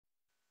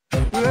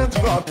Let's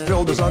rock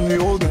till the sun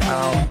goes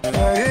down.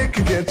 It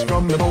can get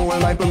from the bowl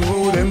like a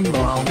wooden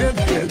brown. It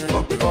gets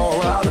up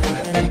all out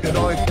and get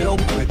all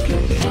filled with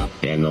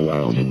in the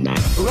world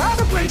tonight.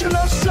 Rather bring to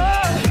the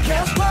sun,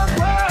 guess what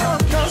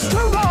world, just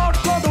too hard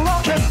for the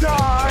rock and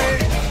die.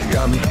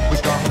 We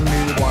start from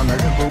me one, I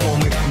never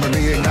want me to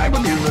reignite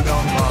when you live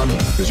on.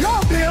 Cause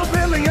you're still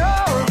feeling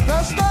out,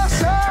 that's not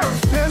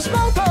serve. There's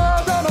no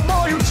further the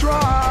more you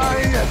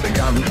try. At the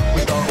gun,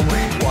 we start from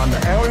me one,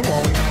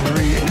 everyone we can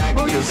reignite.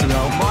 Well, you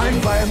know,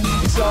 mind plan,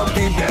 so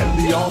deep in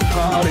the old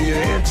party,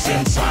 it's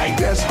inside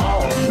this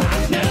whole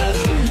madness.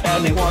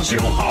 And they want you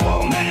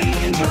home and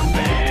into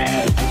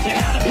bed. They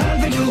had a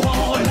plan for you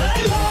all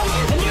night long,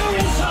 and you're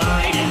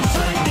inside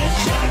this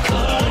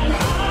shotgun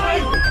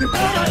hide. You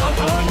better not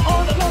burn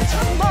all the love to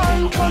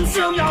mind,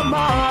 consume your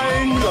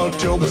mind. Go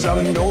till the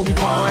sun goes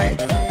by.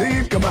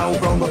 They've come out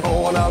from the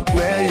hole out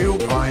where you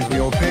find.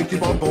 We'll pick you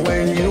up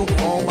when you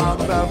fall out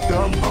of the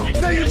pump.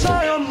 Then you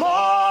tie them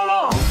all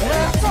off.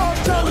 Let's all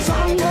till the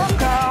sun goes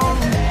down.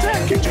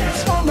 Take your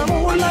chips from the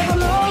moon like a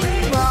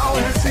lonely cloud.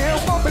 It's here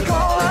what we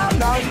call our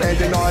night.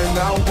 They know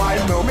now why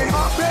know me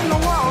up in the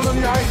wild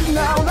and night.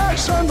 Now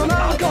let's turn the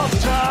night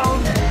across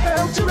town.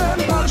 Help to run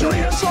about your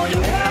ears so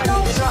you hear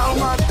no sound.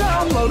 My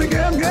download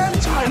again,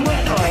 get time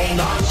with all.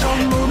 Not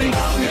some movie in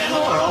the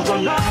world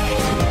tonight.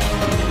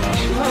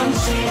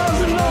 Unseen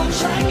as an old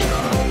track.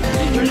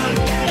 You're not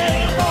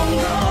getting a phone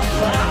call,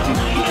 but I'm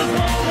not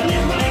and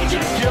it might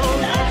just kill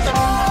that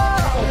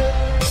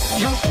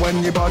soul. When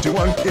you bought your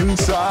work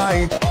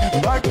inside,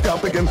 backed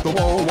up against the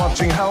wall,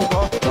 watching how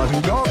far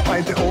doesn't go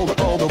fight the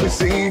all that we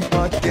see,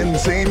 but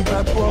insane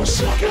that was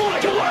sucking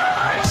like a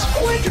words.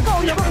 We can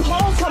go your own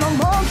clothes on a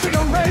monster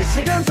gun race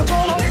against the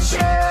full of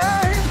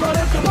shame. But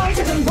if the light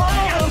isn't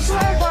bright, I'll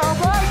slave our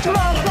right to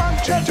our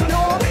front, check to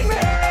know what we made.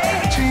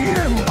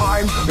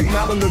 I'm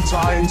having the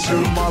time to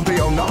be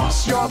on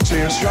us. Your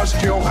tears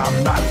just you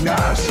have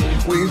madness.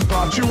 We've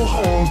brought you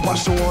home,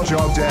 plus towards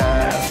your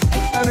death.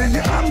 And in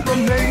your hand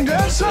from danger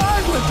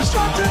side, with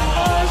distracted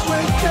eyes,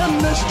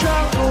 waking this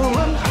chapel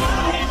and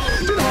hide.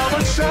 You know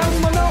what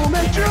sound I know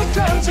made you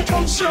dance, it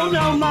comes through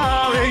your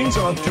mind.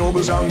 Until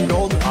the sun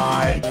goes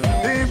high.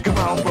 They've come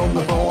out from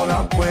the board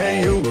up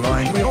where you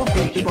lie. We'll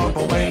pick you up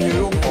when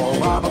you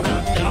fall out of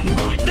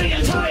the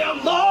entire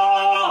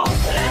mall.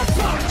 Let's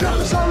rock till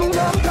the sun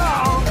goes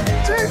down.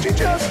 Take you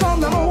just from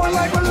the moon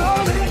like we're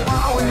lonely.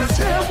 Wow, and it's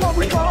here what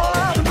we call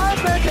out of my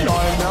making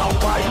noise now.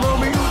 Fight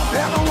moving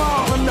down the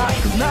wall the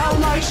night. Cause now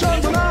light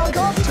shines when I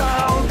go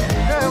down.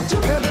 Help to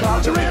get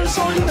about your ears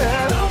so you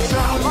hear no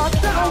sound. Lock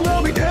down,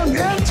 we'll begin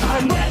in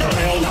time. But the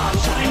real not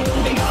shine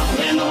moving up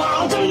in the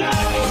world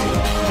tonight.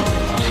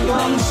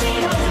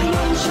 Unseen as an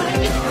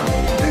unshine.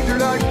 Did you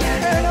like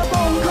getting a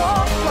phone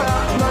call?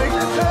 Like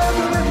the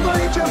devil and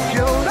might just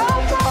kill that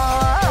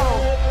fire.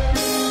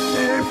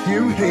 If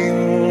you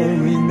hear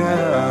me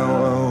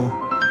now,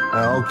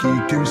 I'll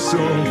keep you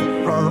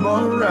safe from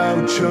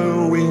around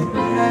showing.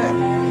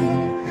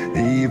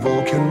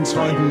 Evil can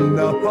tighten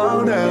up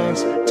on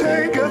us,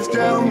 take us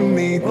down,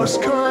 needless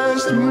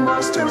cursed.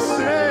 Must have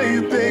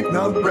saved, think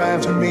not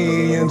grab to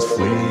me and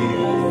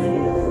flee.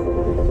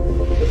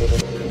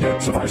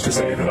 Yet suffice to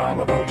say that I'm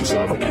about to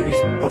suffocate.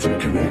 I'll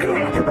take you in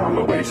around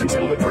the waist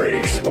until it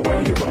breaks. But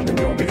when you're running,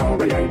 don't be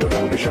hurrying,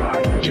 don't be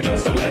shy. You're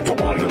just a little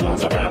one who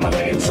loves a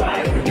family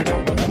inside. You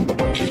don't remember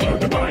when she's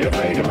learned to buy a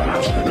faded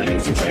mouse.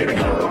 Releasing, saving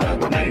her,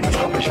 and remains a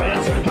selfish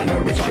ass. I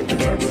know it's like to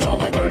turn to all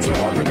my birds who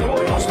want to go.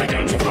 Lost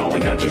begins to flow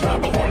and catches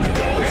not before the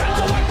go. We have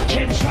to like the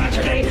kid's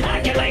tragedy,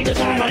 accolade the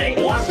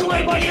harmony. Walked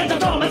away by the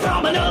moment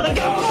from another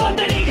girl.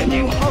 Then he a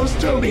new host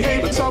to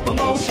behave and suffer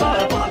most.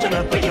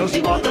 Unfortunate for you,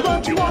 she wants the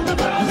love, she wants the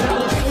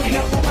love.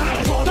 Up the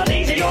palace for the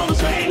easy on the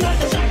swing. Let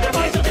the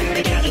sacrifice of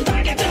duty getting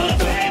back into the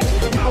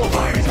flames. Now a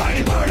fire is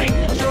hiding, burning,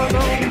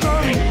 struggling and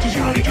burning. She's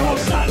running to a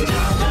sun.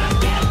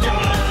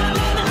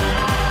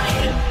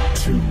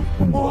 Two,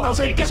 one, I'll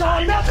take a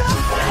sign.